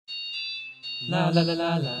La la la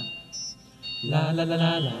la la. La la la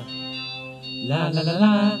la la. La la la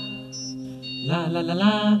la. La la la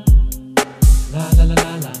la. La la la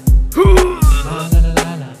la la. La la la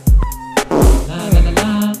la la. La la la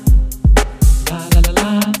la. La la la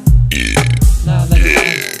la. La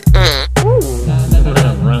la la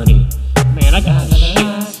la. Ronnie, man, I got shit.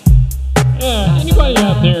 Yeah, anybody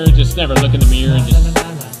out there just never look in the mirror and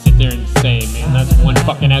just sit there and say, man, that's one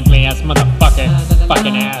fucking ugly ass motherfucker,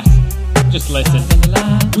 fucking ass. Just listen.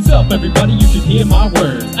 What's up, everybody? You should hear my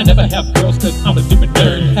words. I never have girls cause I'm a stupid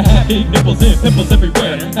nerd. I have big nipples and pimples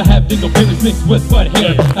everywhere. I have dingleberries mixed with butt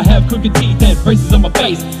hair. I have crooked teeth and braces on my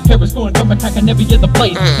face. Hair is going from my crack, I never get the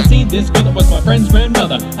place. I seen this girl that was my friend's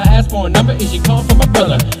grandmother. I asked for a number and she called for my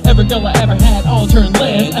brother. Every girl I ever had all turned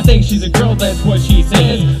les. I think she's a girl, that's what she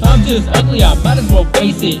says. I'm just ugly, I might as well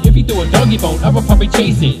face it. If you threw a doggy bone, I would probably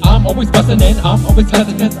chase it. I'm always bustin' and I'm always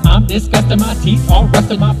cussing cause I'm disgusting. My teeth all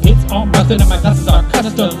rusted, my pits all rusted, and my glasses are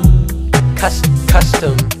custom.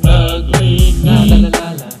 Custom. Ugly me,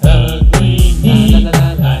 ugly me.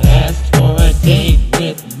 I asked for a date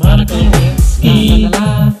with Monica Lewinsky.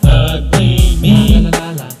 Ugly me,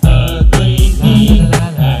 ugly me.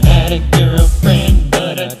 I had a girlfriend,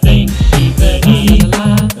 but I think she's a he.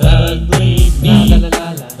 Ugly me,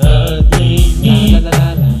 ugly me.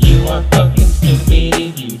 You are fucking stupid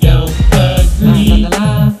if you don't agree.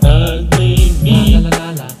 Ugly me,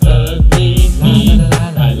 ugly me.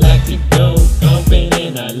 I like to go golfing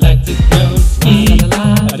and I like to go ski.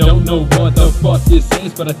 I don't know what the fuck this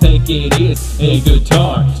is, but I think it is a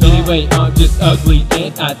guitar. Anyway, I'm just ugly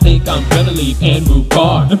and I think I'm gonna leave and move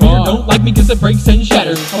on. The people don't like me cause it breaks and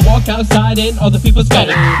shatters. I walk outside and all the people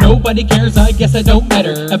scatter. Nobody cares, I guess I don't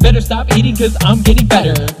matter. I better stop eating cause I'm getting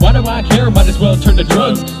fatter. Why do I care? Might as well turn to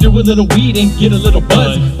drugs. Do a little weed and get a little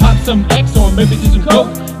buzz. Pop some X or maybe do some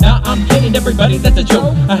coke. Now I'm kidding everybody, that's a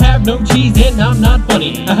joke. I have no cheese and I'm not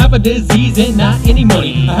funny. I have a disease and not any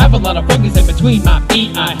money. I have a lot of fungus in between my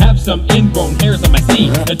feet. I have some ingrown hairs on my seat.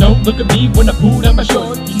 Now don't look at me when I pull down my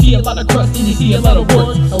shorts. You see a lot of crust and you see a lot of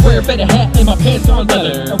warts. I wear a better hat and my pants are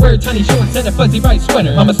leather. I wear tiny shorts and a fuzzy white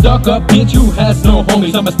sweater. I'm a stuck-up bitch who has no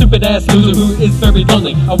homies. I'm a stupid ass loser who is very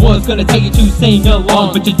lonely. I was gonna tell you to sing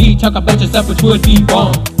along, but you did talk about yourself, which would be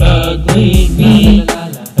wrong. Ugly me,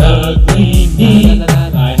 ugly me.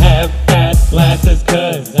 I have fat glasses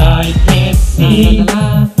cause I can't see.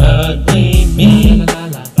 Ugly me,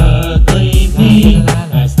 ugly me.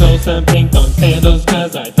 I stole some pink on sandals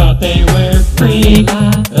cause I thought they were free.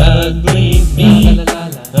 Ugly me,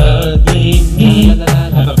 ugly me. I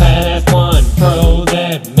have a fat ass one pro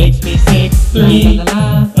that makes me 6'3".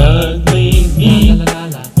 Ugly me,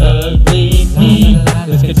 ugly me.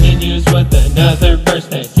 This continues with another verse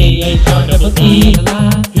that's T-H-R-E-E.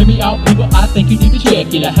 Hear me out, people, I think you need to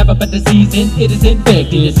check it. I have a bad disease and it is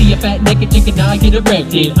infected. I see a fat naked chicken, I get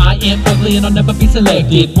erected. I am ugly and I'll never be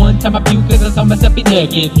selected. One time I puke cause I saw myself be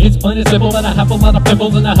naked. It's plain and simple that I have a lot of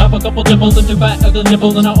pimples, and I have a couple dimples and 2 fat ugly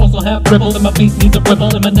nipples, and I also have ripples, and my face needs a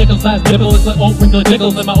ripple, and my nickel-sized nipple is like old wrinkly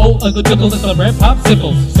pickles, and my old ugly pickles is like red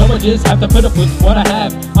popsicles. So I just have to put up with what I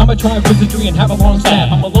have. I'ma try wizardry and have a long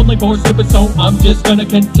staff. I'm a lonely bored stupid, so I'm just gonna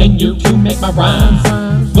continue to make my rhymes.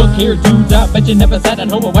 Look here, dudes, I bet you never sat at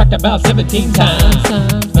home and whacked about 17 times.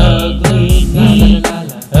 Ugly me,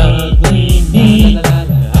 ugly me.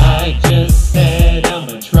 I just said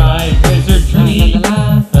I'ma try wizardry.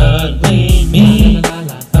 Ugly me,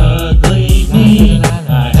 ugly me.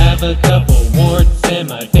 I have a couple warts and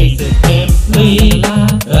my face is pimply.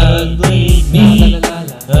 Ugly me,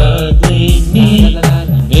 ugly me.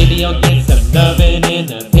 Maybe I'll get some loving in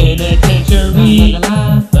the penitentiary.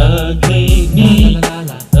 Ugly me,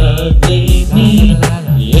 ugly me.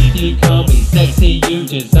 If you call me sexy, you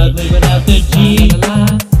just ugly without the G.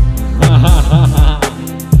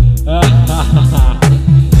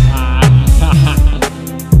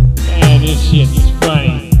 Man, this shit's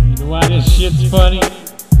funny. You know why this shit's funny?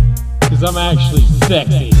 Cause I'm actually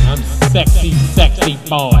sexy. I'm sexy, sexy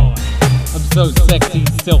boy. I'm so sexy,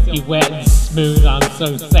 silky, wet, and smooth. I'm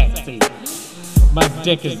so sexy. My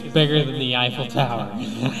dick is bigger than the Eiffel Tower.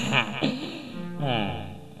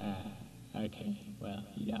 Okay, well,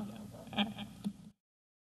 you know.